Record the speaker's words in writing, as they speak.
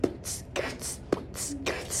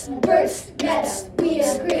Birds, yes, we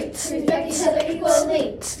agree. Respect each other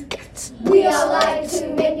equally. We all like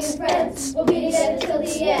to make new friends. We'll be together till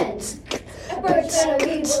the end. At Birch Meadow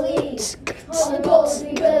we believe. All the goals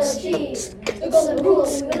we will achieve. The golden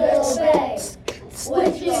rules we will obey,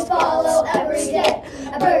 which we follow every day.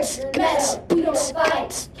 At Birch Meadow we don't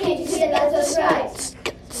fight. Can't you see that's what's right?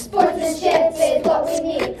 Sportsmanship is what we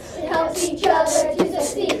need. It helps each other to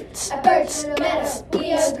succeed. At Birch Meadow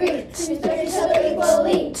we agree. Respect each other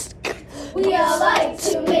equally. We all like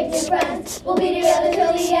to make new friends. We'll be together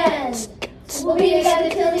till the end. We'll be together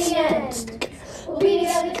till the end. We'll be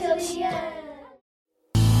together till the end.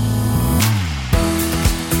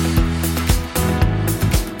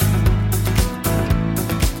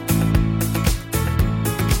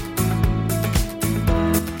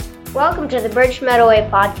 Welcome to the Birch Meadow Way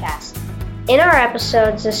podcast. In our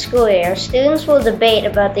episodes this school year, students will debate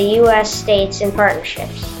about the U.S. states and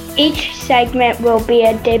partnerships. Each segment will be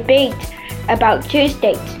a debate about two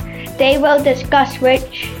states. They will discuss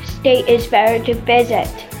which state is better to visit.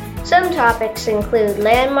 Some topics include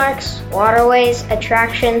landmarks, waterways,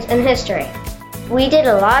 attractions, and history. We did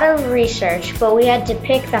a lot of research, but we had to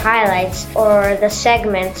pick the highlights or the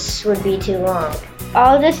segments would be too long.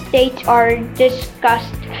 All the states are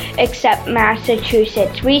discussed except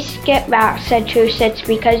Massachusetts. We skipped Massachusetts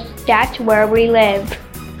because that's where we live.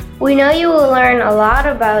 We know you will learn a lot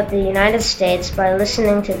about the United States by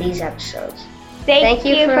listening to these episodes. Thank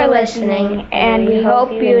you for listening, and we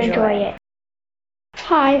hope you enjoy it.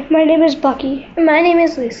 Hi, my name is Bucky. My name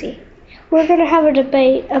is Lucy. We're going to have a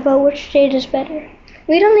debate about which state is better.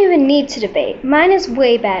 We don't even need to debate. Mine is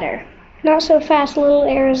way better. Not so fast, little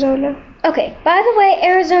Arizona. Okay, by the way,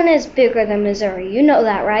 Arizona is bigger than Missouri. You know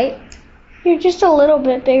that, right? You're just a little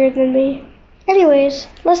bit bigger than me. Anyways,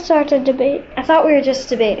 let's start the debate. I thought we were just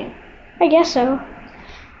debating. I guess so.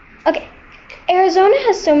 Okay, Arizona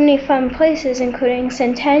has so many fun places, including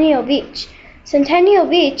Centennial Beach. Centennial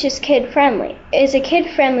Beach is kid-friendly. It is a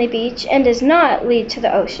kid-friendly beach and does not lead to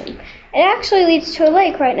the ocean. It actually leads to a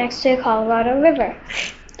lake right next to the Colorado River.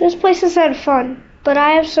 Those places are fun, but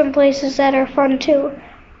I have some places that are fun too.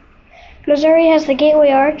 Missouri has the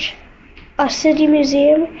Gateway Arch, a city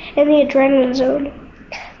museum, and the Adrenaline Zone.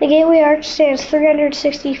 The Gateway Arch stands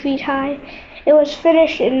 360 feet high. It was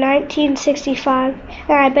finished in 1965,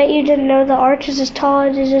 and I bet you didn't know the arch is as tall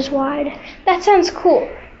as it is wide. That sounds cool,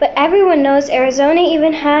 but everyone knows Arizona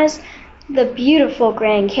even has the beautiful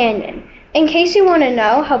Grand Canyon. In case you want to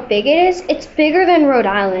know how big it is, it's bigger than Rhode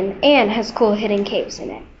Island and has cool hidden caves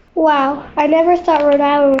in it. Wow, I never thought Rhode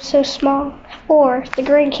Island was so small, or the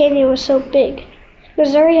Grand Canyon was so big.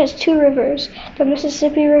 Missouri has two rivers, the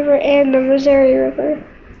Mississippi River and the Missouri River.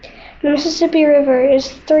 The Mississippi River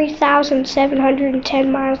is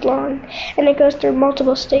 3,710 miles long, and it goes through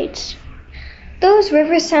multiple states. Those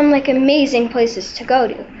rivers sound like amazing places to go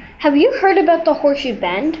to. Have you heard about the Horseshoe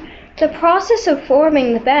Bend? The process of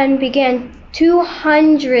forming the bend began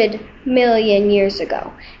 200 million years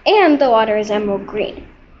ago, and the water is emerald green.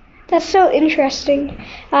 That's so interesting.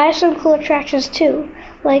 I have some cool attractions too,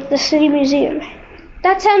 like the City Museum.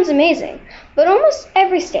 That sounds amazing, but almost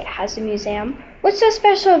every state has a museum. What's so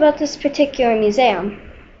special about this particular museum?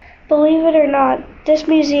 Believe it or not, this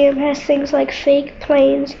museum has things like fake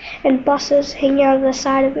planes and buses hanging out of the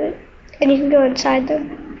side of it, and you can go inside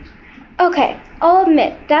them. Okay, I'll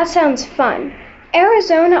admit, that sounds fun.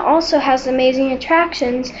 Arizona also has amazing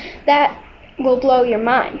attractions that will blow your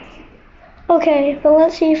mind. Okay, but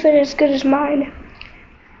let's see if it's as good as mine.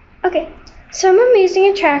 Okay, some amazing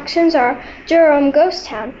attractions are Jerome Ghost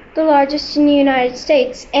Town, the largest in the United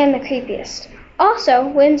States and the creepiest. Also,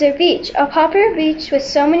 Windsor Beach, a popular beach with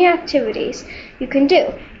so many activities you can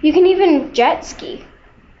do. You can even jet ski.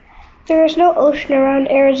 There is no ocean around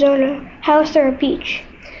Arizona. How is there a beach?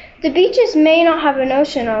 The beaches may not have an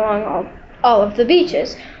ocean along all of the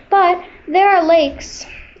beaches, but there are lakes,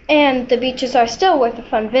 and the beaches are still worth a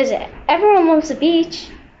fun visit. Everyone loves a beach.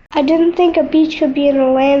 I didn't think a beach could be in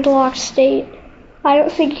a landlocked state. I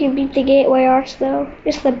don't think you can beat the Gateway Arch, though.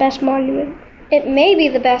 It's the best monument. It may be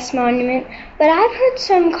the best monument, but I've heard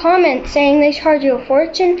some comments saying they charge you a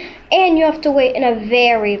fortune and you have to wait in a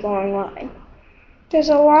very long line. There's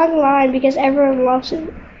a long line because everyone loves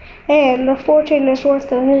it, and the fortune is worth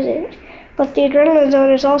the visit. But the Adrenaline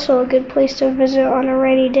Zone is also a good place to visit on a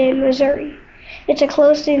rainy day in Missouri. It's a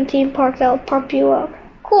closed-in theme park that will pump you up.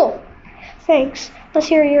 Cool. Thanks. Let's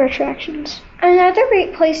hear your attractions. Another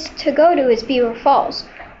great place to go to is Beaver Falls.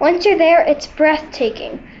 Once you're there, it's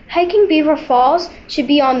breathtaking. Hiking Beaver Falls should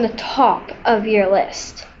be on the top of your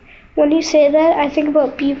list. When you say that, I think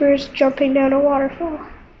about beavers jumping down a waterfall.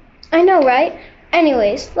 I know, right?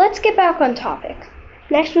 Anyways, let's get back on topic.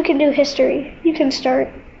 Next we can do history. You can start.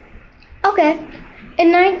 Okay.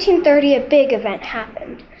 In 1930, a big event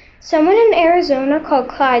happened. Someone in Arizona called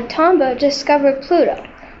Clyde Tombaugh discovered Pluto.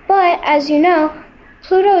 But, as you know,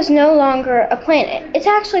 Pluto is no longer a planet. It's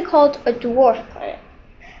actually called a dwarf planet.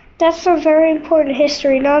 That's some very important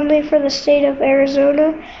history, not only for the state of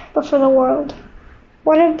Arizona, but for the world.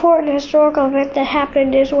 One important historical event that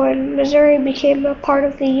happened is when Missouri became a part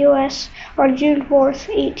of the U.S. on June 4th,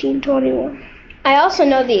 1821. I also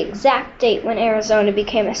know the exact date when Arizona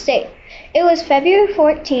became a state. It was February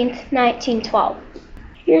 14th, 1912.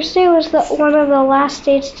 Your state was one of the last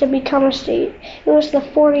states to become a state. It was the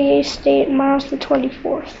 48th state, and mine was the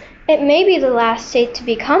 24th. It may be the last state to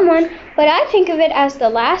become one, but I think of it as the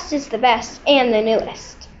last is the best and the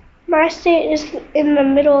newest. My state is in the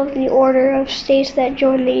middle of the order of states that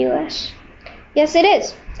joined the U.S. Yes, it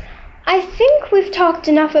is. I think we've talked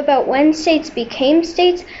enough about when states became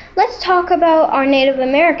states. Let's talk about our Native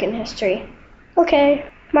American history. Okay,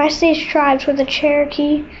 my state's tribes were the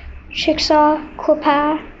Cherokee, Chickasaw,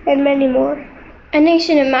 Quapaw, and many more. A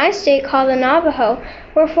nation in my state called the Navajo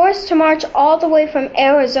were forced to march all the way from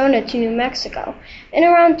Arizona to New Mexico, and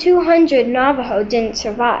around 200 Navajo didn't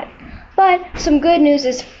survive. But some good news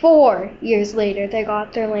is 4 years later they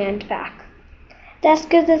got their land back. That's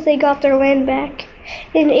good that they got their land back.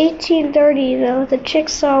 In 1830, though, the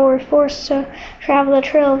Chickasaw were forced to travel the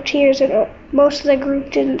Trail of Tears, and most of the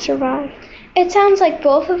group didn't survive. It sounds like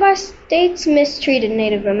both of our states mistreated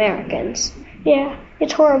Native Americans. Yeah,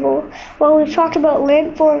 it's horrible. Well, we've talked about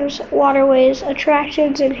landforms, waterways,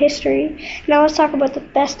 attractions, and history. Now let's talk about the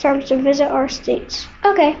best times to visit our states.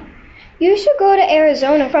 Okay. You should go to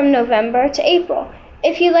Arizona from November to April.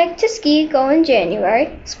 If you like to ski, go in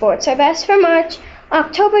January. Sports are best for March.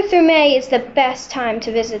 October through May is the best time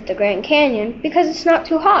to visit the Grand Canyon because it's not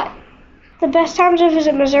too hot. The best time to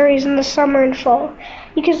visit Missouri is in the summer and fall.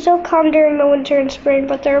 You can still come during the winter and spring,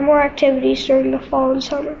 but there are more activities during the fall and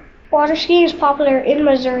summer. Water skiing is popular in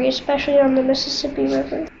Missouri, especially on the Mississippi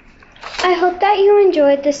River. I hope that you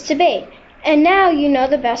enjoyed this debate. And now you know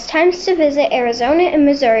the best times to visit Arizona and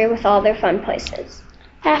Missouri with all their fun places.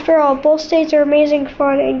 After all, both states are amazing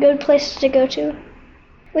fun and good places to go to.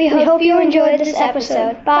 We hope you enjoyed this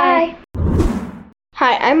episode. Bye.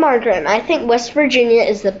 Hi, I'm Margaret, and I think West Virginia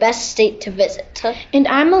is the best state to visit. And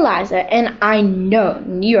I'm Eliza, and I know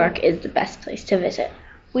New York is the best place to visit.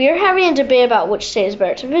 We are having a debate about which state is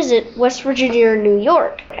better to visit, West Virginia or New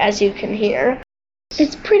York, as you can hear.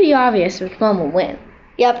 It's pretty obvious which one will win.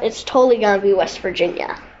 Yep, it's totally gonna be West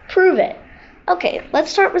Virginia. Prove it. Okay,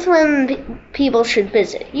 let's start with when people should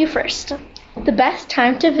visit. You first. The best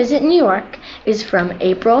time to visit New York is from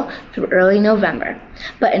April through early November.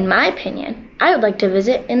 But in my opinion, I would like to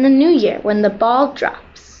visit in the new year when the ball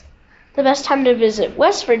drops. The best time to visit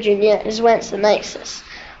West Virginia is when it's the nicest.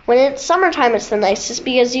 When it's summertime, it's the nicest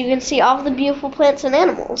because you can see all the beautiful plants and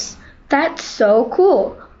animals. That's so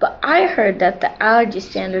cool. But I heard that the allergy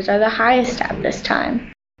standards are the highest at this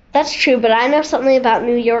time. That's true, but I know something about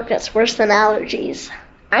New York that's worse than allergies.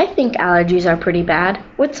 I think allergies are pretty bad.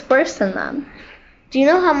 What's worse than them? Do you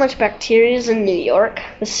know how much bacteria is in New York?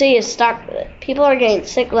 The city is stocked with it. People are getting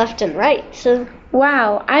sick left and right.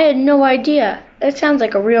 Wow, I had no idea. That sounds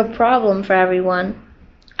like a real problem for everyone.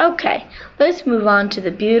 Okay, let's move on to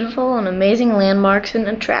the beautiful and amazing landmarks and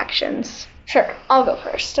attractions. Sure, I'll go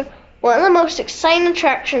first. One of the most exciting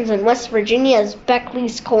attractions in West Virginia is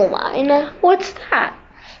Beckley's Coal Mine. What's that?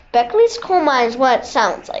 Beckley's Coal Mine is what it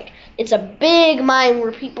sounds like. It's a big mine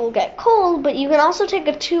where people get coal, but you can also take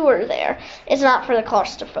a tour there. It's not for the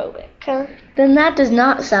claustrophobic. Then that does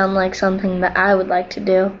not sound like something that I would like to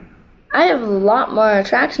do. I have a lot more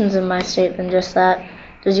attractions in my state than just that.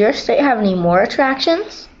 Does your state have any more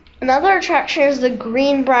attractions? Another attraction is the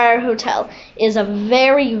Greenbrier Hotel. It is a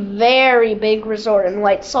very, very big resort in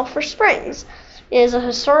White Sulphur Springs. It is a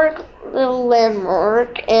historic little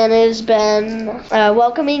landmark and it has been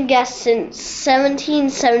welcoming guests since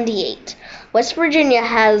 1778. West Virginia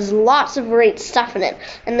has lots of great stuff in it,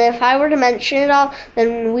 and if I were to mention it all,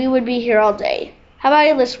 then we would be here all day. How about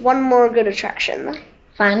I list one more good attraction?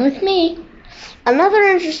 Fine with me. Another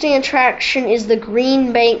interesting attraction is the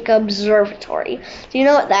Green Bank Observatory. Do you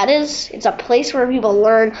know what that is? It's a place where people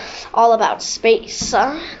learn all about space.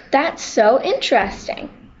 That's so interesting.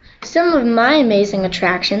 Some of my amazing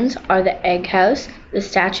attractions are the Egg House, the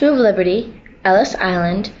Statue of Liberty, Ellis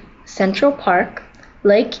Island, Central Park,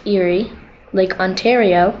 Lake Erie, Lake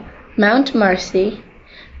Ontario, Mount Marcy,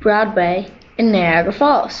 Broadway, and Niagara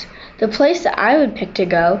Falls. The place that I would pick to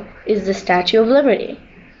go is the Statue of Liberty.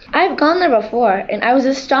 I've gone there before, and I was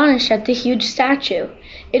astonished at the huge statue.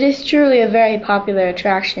 It is truly a very popular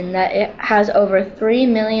attraction that it has over 3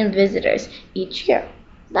 million visitors each year.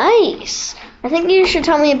 Nice. I think you should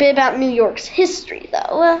tell me a bit about New York's history,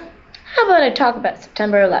 though. How about I talk about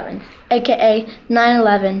September 11th, aka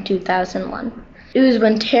 9/11/2001. It was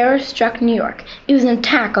when terror struck New York. It was an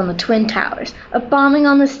attack on the Twin Towers, a bombing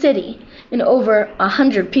on the city, and over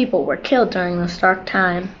 100 people were killed during this dark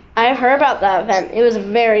time. I've heard about that event. It was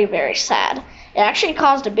very, very sad. It actually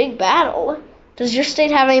caused a big battle. Does your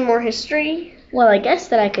state have any more history? Well, I guess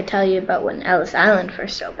that I could tell you about when Ellis Island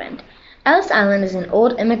first opened. Ellis Island is an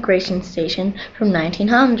old immigration station from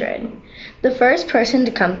 1900. The first person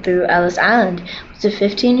to come through Ellis Island was a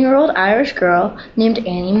 15-year-old Irish girl named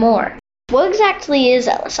Annie Moore. What exactly is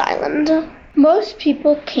Ellis Island? Most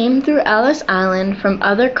people came through Ellis Island from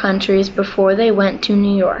other countries before they went to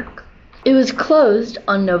New York. It was closed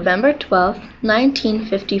on November 12,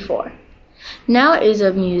 1954. Now it is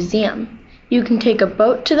a museum. You can take a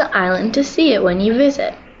boat to the island to see it when you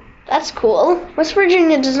visit. That's cool. West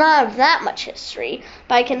Virginia does not have that much history,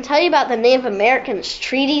 but I can tell you about the Native Americans'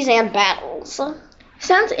 treaties and battles.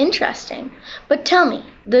 Sounds interesting. But tell me,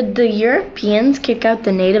 did the Europeans kick out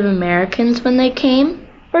the Native Americans when they came?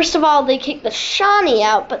 First of all, they kicked the Shawnee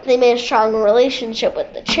out, but they made a strong relationship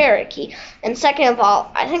with the Cherokee. And second of all,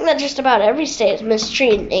 I think that just about every state has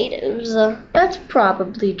mistreated natives. That's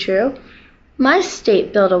probably true. My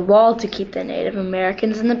state built a wall to keep the Native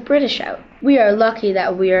Americans and the British out. We are lucky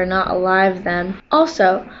that we are not alive then.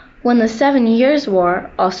 Also, when the 7 Years'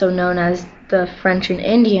 War, also known as the French and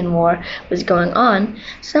Indian War, was going on,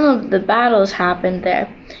 some of the battles happened there,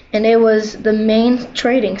 and it was the main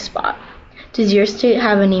trading spot. Does your state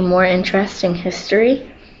have any more interesting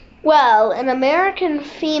history? Well, an American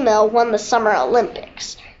female won the Summer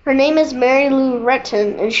Olympics. Her name is Mary Lou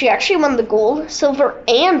Retton, and she actually won the gold, silver,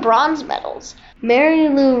 and bronze medals. Mary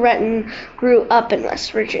Lou Retton grew up in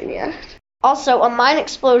West Virginia. Also, a mine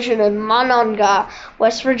explosion in Monongah,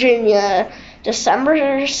 West Virginia,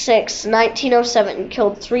 December 6, 1907,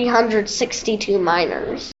 killed 362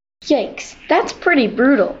 miners. Yikes, that's pretty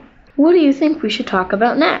brutal. What do you think we should talk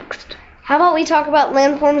about next? How about we talk about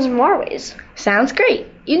landforms and waterways? Sounds great.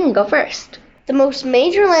 You can go first. The most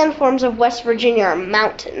major landforms of West Virginia are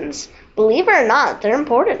mountains. Believe it or not, they're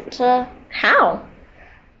important. How?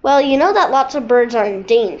 Well, you know that lots of birds are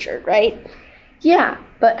endangered, right? Yeah,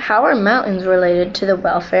 but how are mountains related to the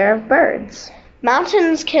welfare of birds?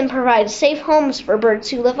 Mountains can provide safe homes for birds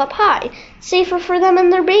who live up high, safer for them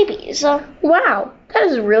and their babies. Wow, that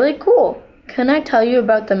is really cool. Can I tell you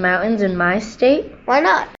about the mountains in my state? Why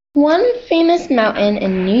not? One famous mountain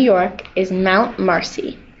in New York is Mount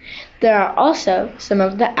Marcy. There are also some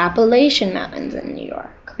of the Appalachian Mountains in New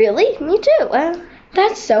York. Really? Me too.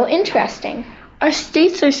 That's so interesting. Our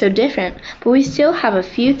states are so different, but we still have a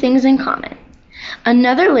few things in common.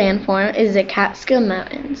 Another landform is the Catskill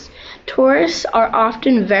Mountains. Tourists are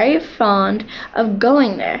often very fond of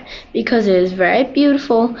going there because it is very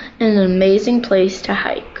beautiful and an amazing place to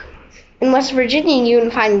hike. In West Virginia, you can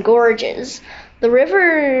find gorges. The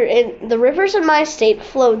rivers in my state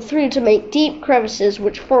flowed through to make deep crevices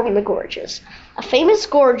which form the gorges. A famous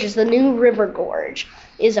gorge is the New River Gorge.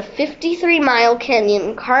 It is a 53-mile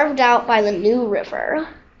canyon carved out by the New River.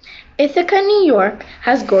 Ithaca, New York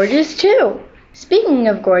has gorges too. Speaking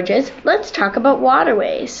of gorges, let's talk about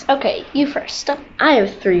waterways. Okay, you first. I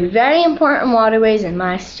have 3 very important waterways in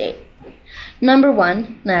my state. Number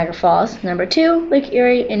 1, Niagara Falls. Number 2, Lake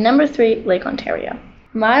Erie. And number 3, Lake Ontario.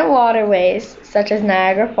 My waterways, such as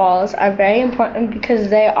Niagara Falls, are very important because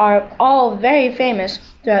they are all very famous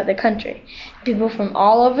throughout the country. People from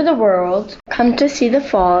all over the world come to see the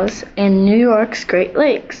falls and New York's Great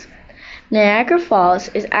Lakes. Niagara Falls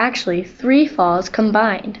is actually 3 falls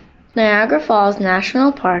combined. Niagara Falls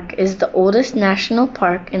National Park is the oldest national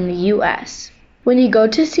park in the U.S. When you go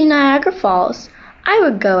to see Niagara Falls, I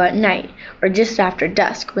would go at night or just after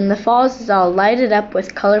dusk when the falls is all lighted up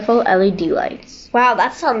with colorful LED lights. Wow,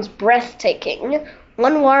 that sounds breathtaking.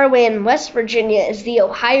 One waterway in West Virginia is the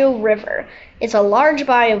Ohio River. It's a large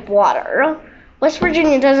body of water. West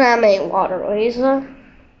Virginia doesn't have many waterways.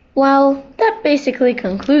 Well, that basically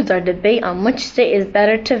concludes our debate on which state is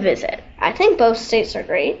better to visit. I think both states are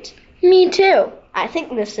great. Me too. I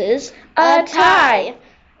think this is a tie.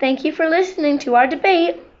 Thank you for listening to our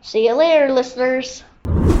debate. See you later, listeners.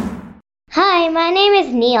 Hi, my name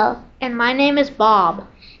is Neil. And my name is Bob.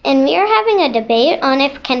 And we are having a debate on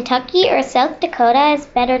if Kentucky or South Dakota is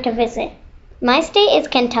better to visit. My state is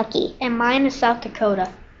Kentucky. And mine is South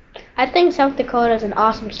Dakota. I think South Dakota is an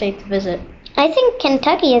awesome state to visit. I think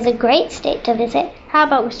Kentucky is a great state to visit. How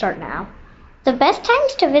about we start now? The best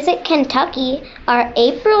times to visit Kentucky are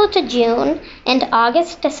April to June and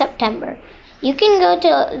August to September. You can go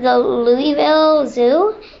to the Louisville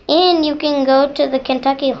Zoo, and you can go to the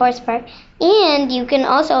Kentucky Horse Park, and you can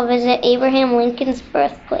also visit Abraham Lincoln's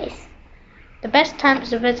birthplace. The best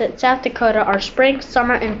times to visit South Dakota are spring,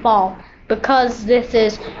 summer, and fall, because this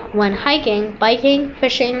is when hiking, biking,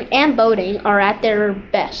 fishing, and boating are at their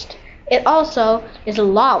best. It also is a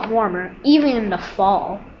lot warmer, even in the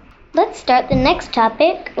fall. Let's start the next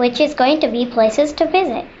topic, which is going to be places to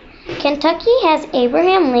visit. Kentucky has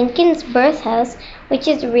Abraham Lincoln's birthhouse, which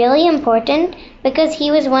is really important because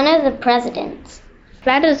he was one of the presidents.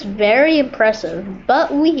 That is very impressive,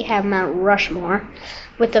 but we have Mount Rushmore,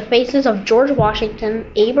 with the faces of George Washington,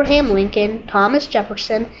 Abraham Lincoln, Thomas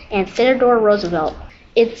Jefferson, and Theodore Roosevelt.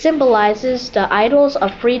 It symbolizes the idols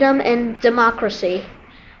of freedom and democracy.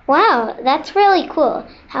 Wow, that's really cool.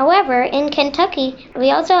 However, in Kentucky,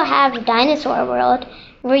 we also have Dinosaur World,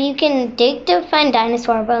 where you can dig to find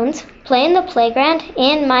dinosaur bones, play in the playground,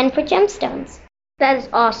 and mine for gemstones. That is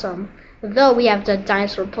awesome, though we have the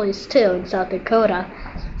dinosaur place too in South Dakota.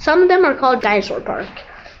 Some of them are called Dinosaur Park,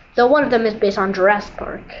 though one of them is based on Jurassic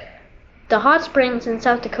Park. The hot springs in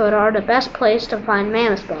South Dakota are the best place to find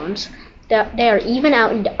mammoth bones. They are even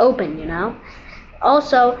out in the open, you know.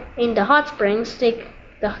 Also, in the hot springs, they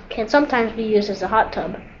can sometimes be used as a hot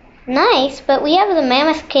tub. Nice, but we have the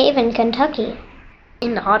Mammoth Cave in Kentucky.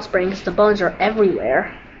 In the hot springs, the bones are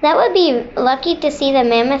everywhere. That would be lucky to see the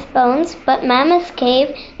mammoth bones, but Mammoth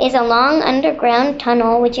Cave is a long underground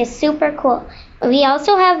tunnel which is super cool. We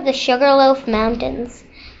also have the Sugarloaf Mountains.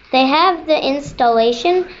 They have the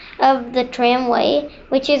installation of the tramway,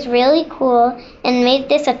 which is really cool and made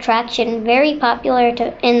this attraction very popular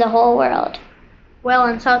in the whole world. Well,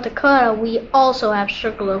 in South Dakota, we also have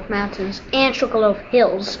Sugarloaf Mountains and Sugarloaf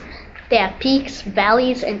Hills. They have peaks,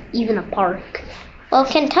 valleys, and even a park. Well,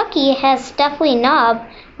 Kentucky has Stuffly Knob,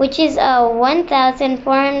 which is a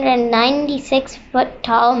 1,496-foot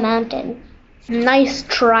tall mountain. Nice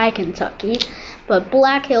try, Kentucky. But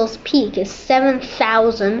Black Hills Peak is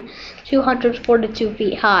 7,242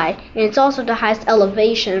 feet high, and it's also the highest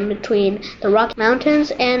elevation between the Rocky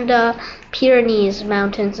Mountains and the Pyrenees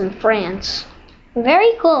Mountains in France.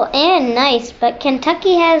 Very cool and nice, but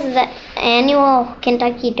Kentucky has the annual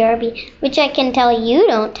Kentucky Derby, which I can tell you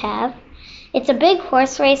don't have. It's a big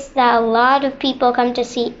horse race that a lot of people come to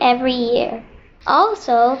see every year.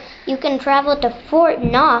 Also, you can travel to Fort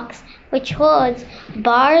Knox, which holds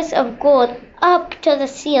bars of gold up to the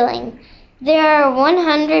ceiling. There are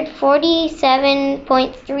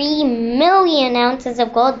 147.3 million ounces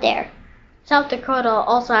of gold there. South Dakota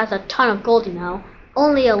also has a ton of gold, you know.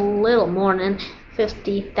 Only a little more than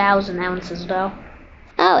 50,000 ounces, though.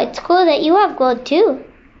 Oh, it's cool that you have gold, too.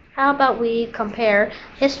 How about we compare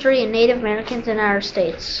history and Native Americans in our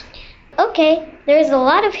states? Okay, there is a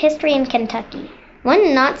lot of history in Kentucky.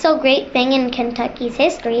 One not-so-great thing in Kentucky's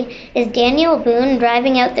history is Daniel Boone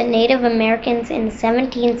driving out the Native Americans in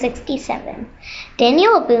 1767.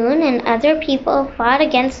 Daniel Boone and other people fought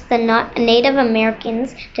against the Native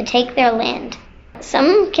Americans to take their land.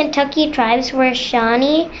 Some Kentucky tribes were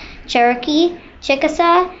Shawnee, Cherokee,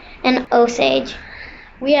 Chickasaw, and Osage.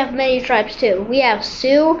 We have many tribes too. We have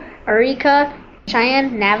Sioux, Arika,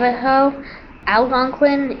 Cheyenne, Navajo,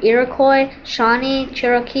 Algonquin, Iroquois, Shawnee,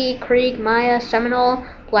 Cherokee, Creek, Maya, Seminole,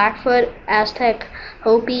 Blackfoot, Aztec,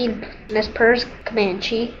 Hopi, Nez Perce,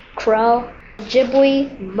 Comanche, Crow,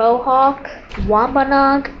 Ojibwe, Mohawk,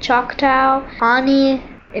 Wampanoag, Choctaw, Pawnee,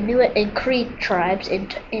 Inuit, and Cree tribes. In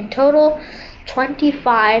total,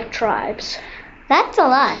 25 tribes. That's a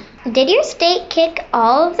lot. Did your state kick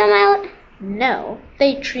all of them out? No,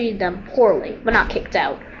 they treated them poorly, but not kicked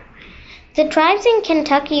out. The tribes in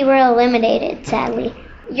Kentucky were eliminated, sadly.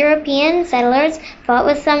 European settlers fought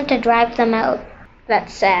with them to drive them out.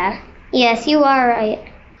 That's sad. Yes, you are right.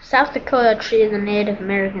 South Dakota treated the Native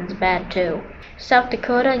Americans bad too. South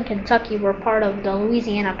Dakota and Kentucky were part of the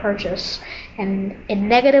Louisiana Purchase, and it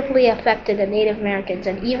negatively affected the Native Americans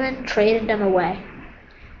and even traded them away.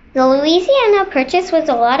 The Louisiana Purchase was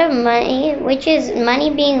a lot of money, which is money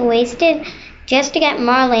being wasted just to get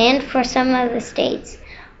more land for some of the states.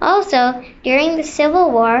 Also, during the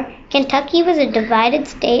Civil War, Kentucky was a divided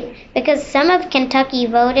state because some of Kentucky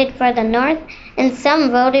voted for the North and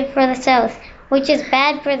some voted for the South, which is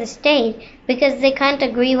bad for the state because they can't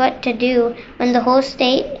agree what to do when the whole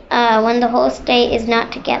state is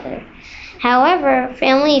not together. However,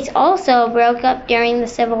 families also broke up during the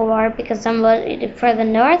Civil War because some voted for the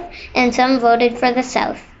North and some voted for the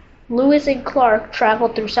South. Lewis and Clark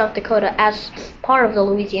traveled through South Dakota as part of the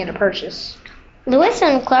Louisiana Purchase. Lewis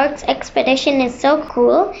and Clark's expedition is so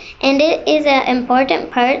cool, and it is an important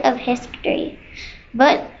part of history.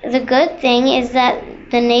 But the good thing is that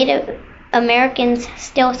the Native Americans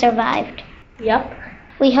still survived. Yep.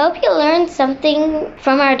 We hope you learned something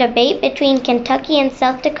from our debate between Kentucky and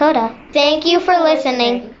South Dakota. Thank you for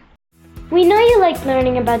listening. We know you like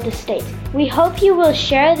learning about the states. We hope you will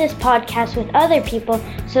share this podcast with other people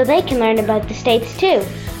so they can learn about the states too.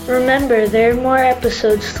 Remember, there are more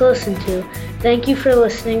episodes to listen to. Thank you for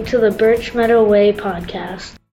listening to the Birch Meadow Way podcast.